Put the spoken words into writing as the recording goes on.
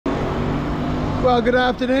Well, good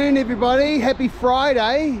afternoon, everybody. Happy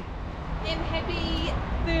Friday. And happy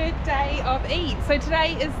third day of Eid. So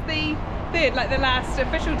today is the third, like the last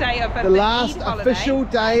official day of the last Eid holiday. official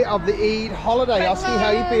day of the Eid holiday. Oski, how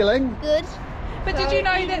are you feeling? Good. But So, did you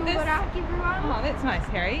know Eid that this... Mubarak, everyone. Oh, that's nice,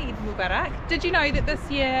 Harry. Eid Mubarak. Did you know that this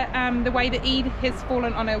year, the way that Eid has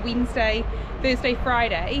fallen on a Wednesday, Thursday,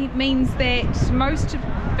 Friday, means that most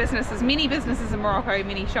businesses, many businesses in Morocco,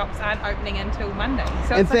 many shops aren't opening until Monday.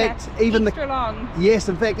 So In it's fact, like even extra long. Yes,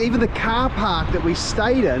 in fact, even the car park that we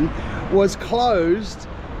stayed in was closed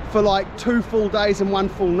for like 2 full days and 1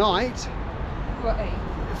 full night What,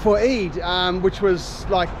 Eid? for Eid, which was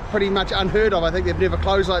like pretty much unheard of. I think they've never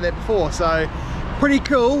closed like that before, so pretty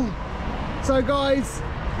cool. So guys,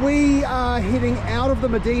 we are heading out of the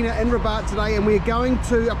Medina in Rabat today, and we're going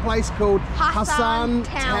to a place called Hassan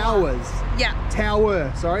Towers. Yeah.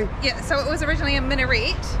 Tower, sorry. Yeah, so it was originally a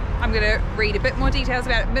minaret. I'm going to read a bit more details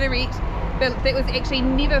about it. Minaret, but that was actually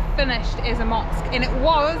never finished as a mosque, and it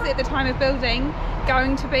was at the time of building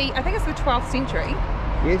going to be, I think it's the 12th century,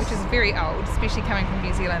 Yes. which is very old, especially coming from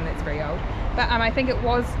New Zealand. That's very old. But I think it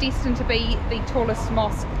was destined to be the tallest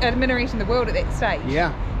mosque, minaret in the world at that stage.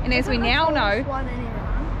 Yeah. And as we now know, One in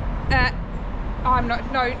Iran.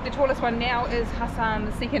 the tallest one now is Hassan,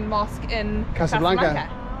 the second mosque in Casablanca.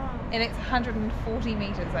 And it's 140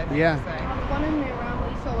 meters, I think. Yeah. So. One in Iran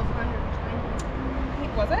we saw was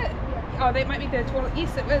 120. Was it? Oh, that might be the toilet.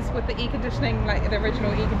 Yes, it was, with the air conditioning, like the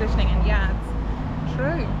original air conditioning in yards.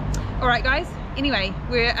 True. All right, guys. Anyway,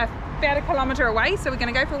 we're about a kilometre away, so we're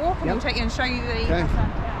going to go for a walk, and Yep. we'll take you and show you the Okay.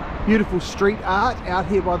 Hassan Tower. Beautiful street art out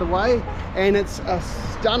here, by the way, and it's a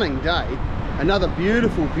stunning day. Another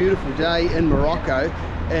beautiful, beautiful day in Morocco,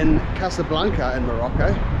 in Casablanca in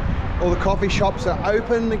Morocco. All the coffee shops are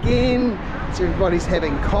open again, so everybody's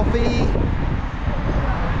having coffee.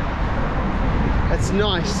 It's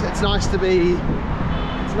nice. It's nice to be.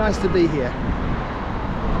 It's nice to be here.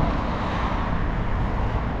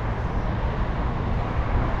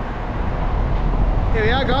 Here we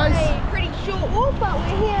are, guys. A pretty short walk, but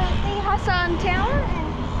we're here at the Hassan Tower,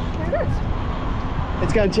 and here it is.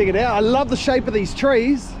 Let's go and check it out. I love the shape of these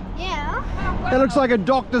trees. Yeah. That looks like a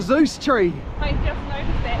Dr. Zeus tree. I just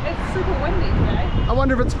noticed that. It's super windy today. I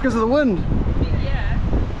wonder if it's because of the wind. Yeah.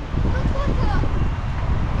 Looks like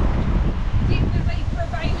Definitely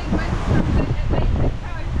prevailing winds from the Atlantic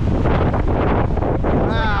coast.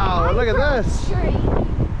 Wow, look at this. a tree.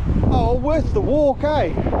 Oh, worth the walk, eh?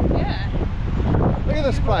 Yeah. Look at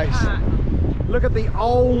this place. Park. Look at the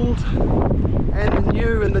old and the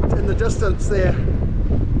new in the distance there.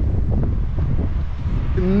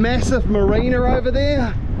 The massive marina over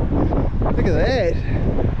there. Look at that.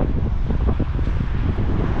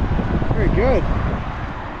 Very good.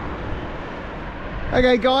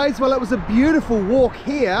 Okay guys, well it was a beautiful walk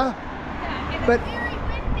here, Yeah, and but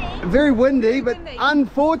very windy, but windy.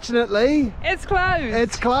 unfortunately it's closed.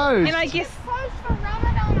 it's closed. And I guess, Closed for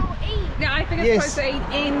Ramadan or Eid. no, I think it's Yes. supposed to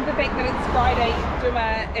eat, and the fact that it's Friday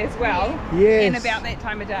Jummah as well. Yes. And about that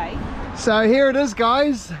time of day. So here it is,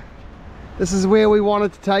 guys. This is where we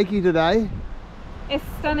wanted to take you today. It's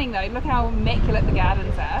stunning though. Look how immaculate the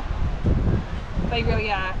gardens are. They really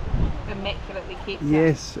are immaculately kept.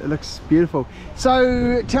 Yes, it looks beautiful.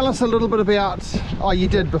 So tell us a little bit about, oh you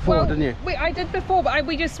did before, Well, didn't you? I did before, but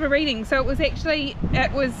we just were reading. So it was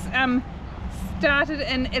started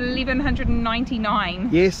in 1199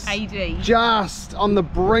 Yes. AD. Just on the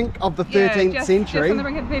brink of the 13th just century. on the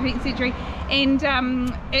brink of the 13th century. And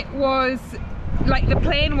it was, like, the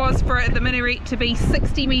plan was for the minaret to be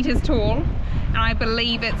 60 metres tall. And I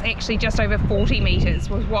believe it's actually just over 40 metres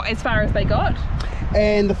was what, as far as they got.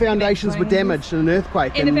 And the foundations were damaged in an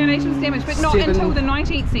earthquake. And the foundation was damaged, but not until the seven-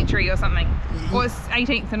 19th century or something. Or it's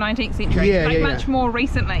 18th or 19th century. Yeah, like yeah, much more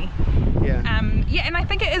recently. Yeah. Yeah, and I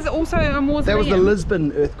think it is also a mausoleum. That was the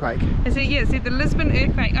Lisbon earthquake. Is it? Yeah, so the Lisbon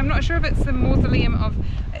earthquake. I'm not sure if it's the mausoleum of,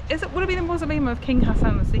 would it be the mausoleum of King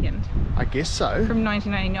Hassan II I guess so. from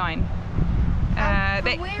 1999?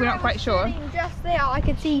 We're not quite sure. Just there, I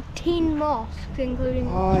could see 10 mosques, including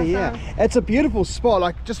Oh Hassan. yeah, it's a beautiful spot.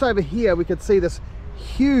 Like just over here we could see this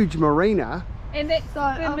huge marina. And that's So,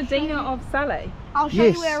 the I'll Medina show you. of Saleh. I'll show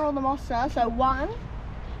Yes. you where all the mosques are. So 1,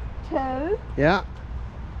 2, Yeah,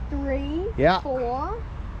 3, Yeah. 4.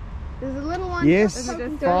 There's a little one. Yes, just up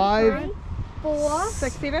 5, 3, 4,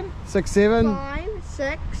 6, 7, 6, 7, 5,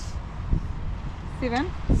 6.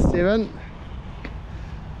 7. 7.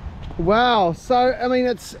 Wow, so I mean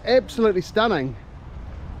it's absolutely stunning.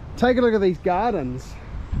 Take a look at these gardens.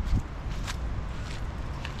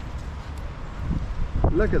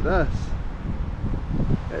 Look at this.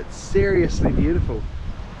 It's seriously beautiful.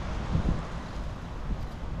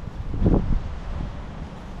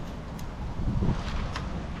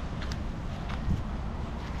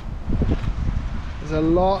 There's a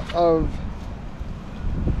lot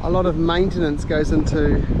of maintenance goes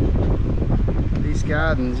into these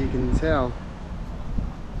gardens, you can tell.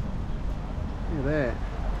 Look at that.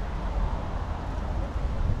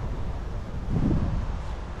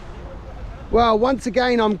 Well, once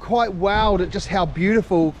again, I'm quite wowed at just how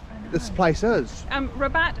beautiful this place is.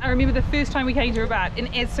 Rabat, I remember the first time we came to Rabat,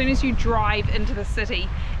 and as soon as you drive into the city,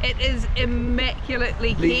 it is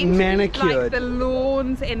immaculately kept. Manicured. Like the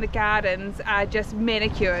lawns and the gardens are just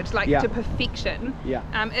manicured, like Yeah. to perfection. Yeah.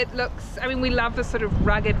 It looks, I mean, we love the sort of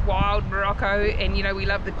rugged, wild Morocco, and you know, we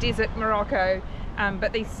love the desert Morocco.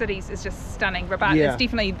 But these cities is just stunning. Rabat Yeah. is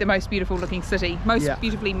definitely the most beautiful looking city, most Yeah.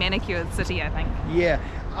 beautifully manicured city, I think. Yeah,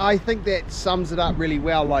 I think that sums it up really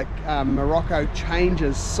well. Like Morocco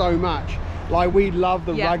changes so much. Like we love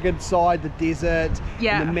the Yeah. rugged side, the desert,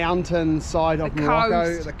 Yeah. and the mountain side of The Morocco.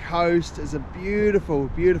 coast. The coast is a beautiful,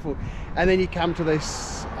 beautiful. And then you come to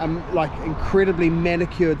this like incredibly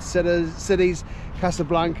manicured cities,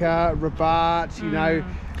 Casablanca, Rabat, you know.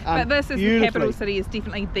 But this is the beautifully. capital city, is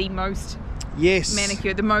definitely the most Yes.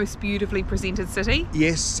 manicured, the most beautifully presented city.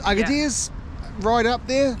 Yes. Agadir's right up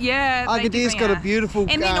there. Yeah, they Agadir's definitely got a are. beautiful.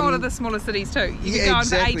 And then all of the smaller cities too. You could go on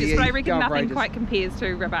for exactly, ages, yeah, but I you could reckon go on for nothing ages. quite compares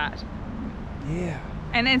to Rabat. Yeah.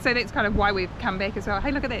 And so that's kind of why we've come back as well.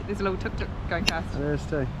 Hey, look at that! There's a little tuk-tuk going past, There is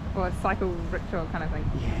too. or a cycle rickshaw kind of thing.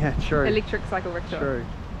 Yeah, true. Electric cycle rickshaw. True.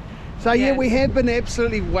 So yeah, Yes. we have been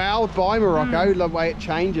absolutely wowed by Morocco, the way it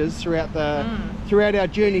changes throughout our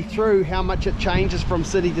journey through, how much it changes from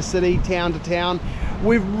city to city, town to town.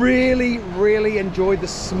 We've really, really enjoyed the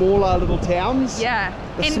smaller little towns. Yeah.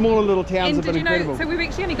 The smaller little towns have been did you know, incredible. so we've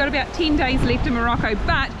actually only got about 10 days left in Morocco,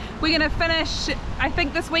 but we're going to finish, I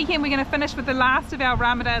think this weekend we're going to finish with the last of our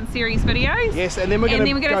Ramadan series videos. Yes, and then we're going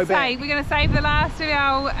to go back. We're going to save the last of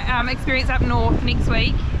our experience up north next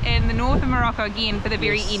week in the north of Morocco again for the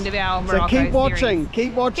very end of our Morocco So keep watching, series.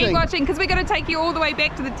 keep watching. Keep watching, because we're going to take you all the way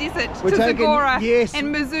back to the desert, We're to taking- Zagora yes.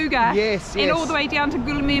 and Mazouga, Yes, and yes. all the way down to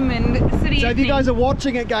Gulmim and City. So if you Evening. guys are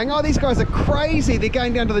watching it going, oh, these guys are crazy, they're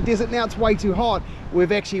going down to the desert now, it's way too hot.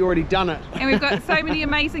 We've actually already done it. And we've got so many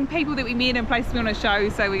amazing people that we met and places we want to show.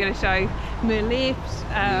 So we're going to show Merleft,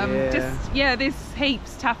 there's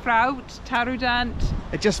heaps. Tafraut, Tarudant,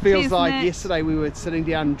 It just feels like Chestnut, yesterday we were sitting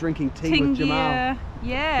down and drinking tea with Jamal. Tingia.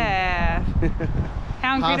 Yeah.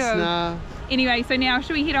 How incredible. Hasna. Anyway, so now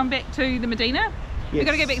should we head on back to the Medina? We've Yes.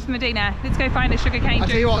 got to go back to the Medina. Let's go find a sugarcane I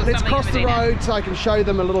juice tell you what, or let's something in cross the Medina. road so I can show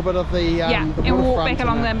them a little bit of the Yeah, the and we'll walk waterfront back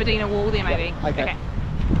along the and Medina wall there maybe. okay.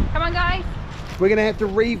 Come on guys. We're going to have to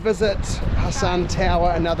revisit Hassan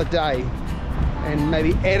Tower another day and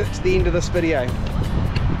maybe add it to the end of this video.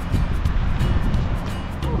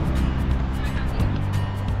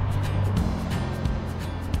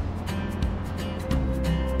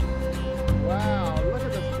 Wow, look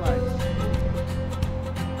at this place.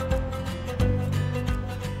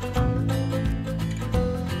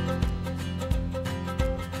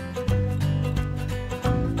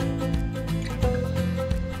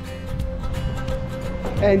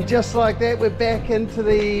 And just like that, we're back into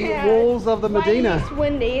the walls of the Medina. It's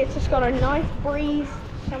windy. It's just got a nice breeze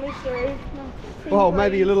coming through. Nice sea Well,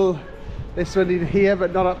 maybe a breeze. little less windy here,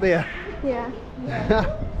 but not up there. Yeah.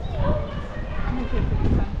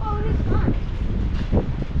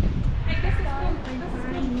 Hey, this is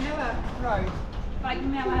called Mela Road. Like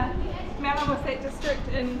Mela was that district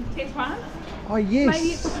in Tetuan. Oh yes. Maybe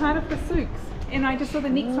it's a part of the souks. And I just saw the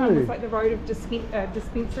next one was like the road of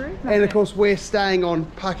dispensary. And of course we're staying on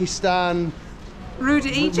Pakistan. Route to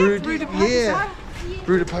Egypt, route to Pakistan.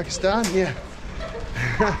 Route to Pakistan, yeah.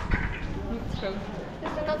 That's cool.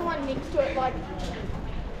 There's another one next to it, like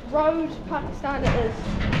road to Pakistan is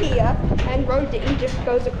here, and road to Egypt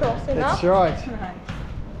goes across and That's up. right. Right.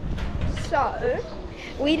 So,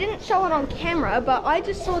 we didn't show it on camera, but I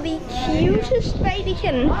just saw the cutest baby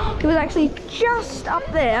kitten. He was actually just up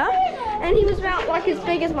there, and he was about like as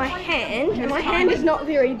big as my hand, and my hand is not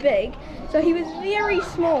very big, so he was very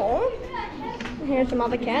small. Here's some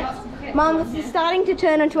other cats. Mum, this is starting to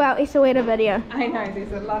turn into our Essaouira video. I know,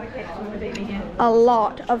 there's a lot of cats in the Medina here. A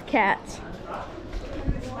lot of cats.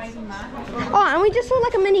 Oh, and we just saw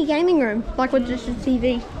like a mini gaming room, like with just a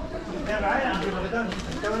TV.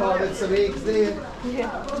 Oh, there's some eggs there.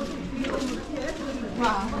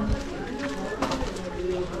 Wow.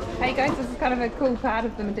 Hey guys, this is kind of a cool part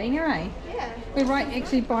of the Medina, eh? Yeah. We're right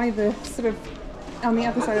actually by the sort of, on the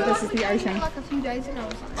other side of this is the ocean. Like a few days ago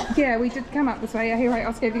or something. Yeah, we did come up this way. Hey, right,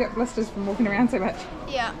 Oscar, have you got blisters from walking around so much?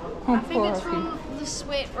 Yeah. Oh, I think poor it's Oscar. from the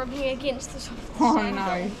sweat rubbing against the soft Oh sand.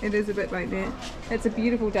 no, it is a bit like that. It's a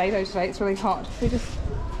beautiful day though today, it's really hot. We're just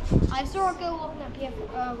I saw a girl walking up here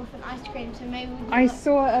with an ice cream, so maybe we I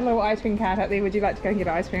saw a little ice cream cart up there. Would you like to go and get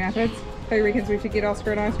ice cream afterwards? Who reckons we should get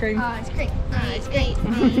Oscar an ice cream? ice cream. Ice cream.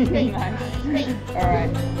 No. Alright.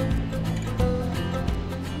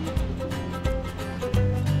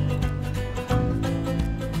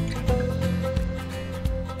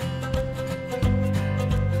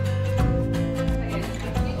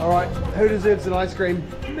 Alright, who deserves an ice cream?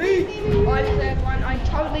 Me! I deserve one. I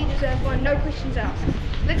totally deserve one. No questions asked.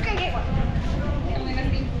 Let's go get one.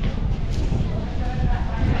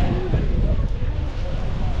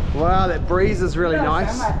 Wow, that breeze is really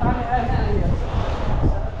nice.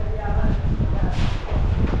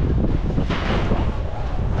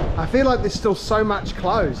 I feel like there's still so much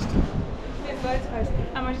closed. There's loads closed.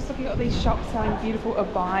 I'm just looking at all these shops selling beautiful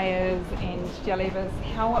abayas and jalebas.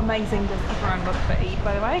 How amazing does everyone look for Eid,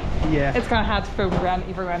 by the way? Yeah. It's kind of hard to film around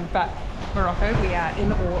everyone, but Morocco, we are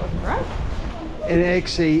in awe of everyone. And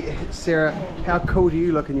actually, Sarah, how cool do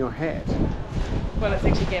you look in your hat? Well, it's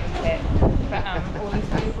actually Gavin's hat, but all these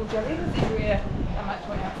beautiful jalebas everywhere are much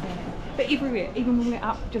more outstanding. But everywhere, even when we're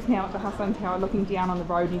up just now at the Hassan Tower looking down on the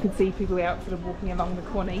road, and you can see people out sort of walking along the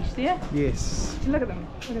corniche there. Yes. And look at them,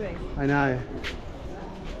 look at these. I know.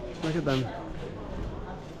 Look at them.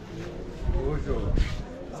 Bonjour.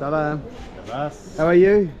 Salam. Rabat. How are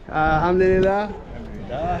you? Alhamdulillah.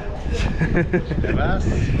 Alhamdulillah. Rabat.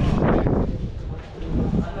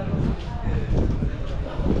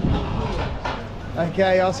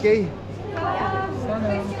 Okay, Oski.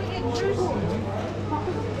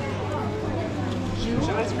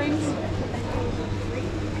 Ice creams?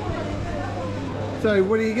 So,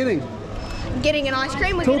 what are you getting? Getting an ice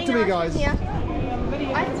cream. We're Talk getting to me, an ice guys. cream, yeah.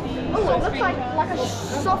 Oh, it looks like a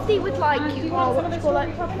softie with like, what do you call it? I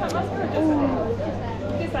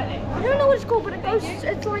don't know what it's called, but it goes,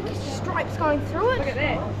 it's like stripes going through it. Look at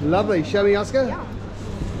that. Lovely. Show me, Oscar. Yeah.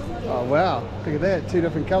 Oh, wow. Look at that. 2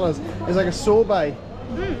 different colours. It's like a sorbet.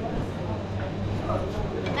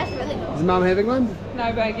 That's really good. Is Mum having one?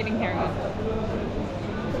 No, but I'm getting Harry one.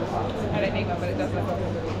 I don't need one, but it does look good.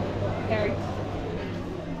 Harry.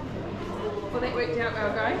 Well, that worked out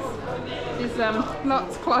well, guys. There's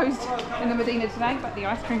lots closed in the Medina today, but the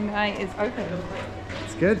ice cream day is open.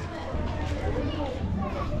 It's good.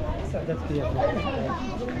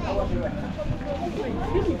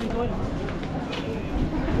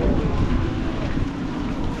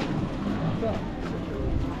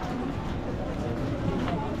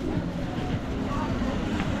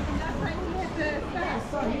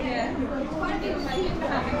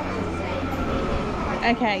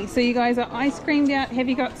 Okay, so you guys are ice creamed out. Have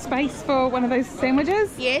you got space for one of those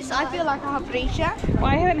sandwiches? Yes, I feel like a habricha. Well,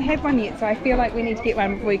 I haven't had one yet, so I feel like we need to get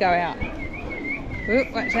one before we go out. Ooh,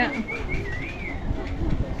 watch out.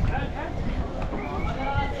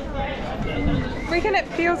 Reckon it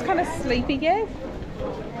feels kind of sleepy, Gav?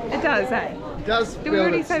 It does, eh? It does Did feel we a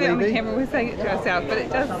already bit say that on the sleepy. camera? We're saying it to ourselves, but it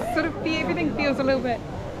does sort of feel, everything feels a little bit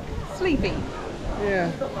sleepy.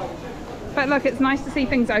 Yeah. But look, it's nice to see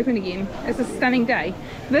things open again. It's a stunning day.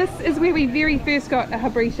 This is where we very first got a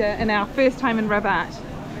habricha in our first time in Rabat.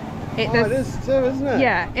 Oh, it is too, isn't it?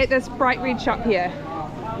 Yeah, at this bright red shop here.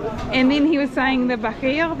 And then he was saying the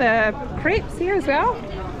bakir, the crepes here as well.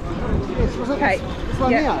 Yes, was it Okay. this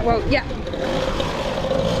one Yeah, here? well, yeah.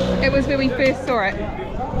 It was where we first saw it.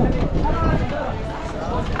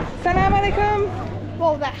 Salam alaikum.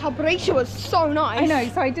 Well, that habricha was so nice. I know,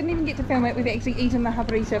 so I didn't even get to film it. We've actually eaten the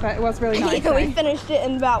habricha, but it was really nice. Yeah, we eh? finished it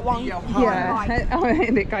in about one. Yeah, oh,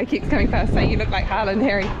 that guy keeps coming past saying you look like Harlan,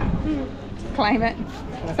 Harry. Claim it.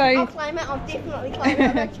 I'll So, claim it. I'll definitely claim it.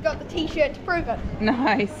 I've actually got the t-shirt to prove it.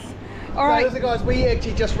 nice. All So right. listen guys, we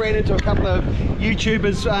actually just ran into a couple of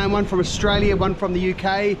YouTubers, one from Australia, one from the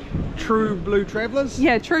UK, True Blue Travellers.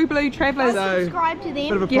 Yeah, True Blue Travellers. So, Subscribe to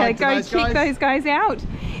Bit of them. a Yeah, plug to go those check guys. those guys out.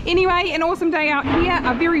 Anyway, an awesome day out here,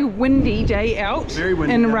 a very windy day out Very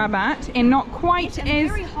windy in day. Rabat, and not quite And as,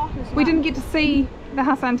 very hot as we well. didn't get to see the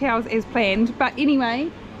Hassan Towers as planned, but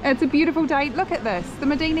anyway, it's a beautiful day. Look at this, the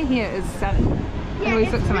Medina here is stunning. It Yeah, always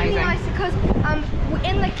it's looks really amazing. nice because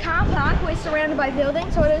in the car park we're surrounded by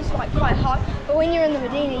buildings, so it is like quite hot. But when you're in the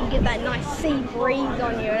Medina, you get that nice sea breeze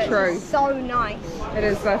on you. It's True. so nice. It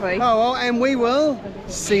is lovely. Oh well, and we will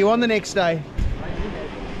see you on the next day.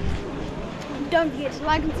 Don't forget to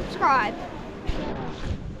like and subscribe.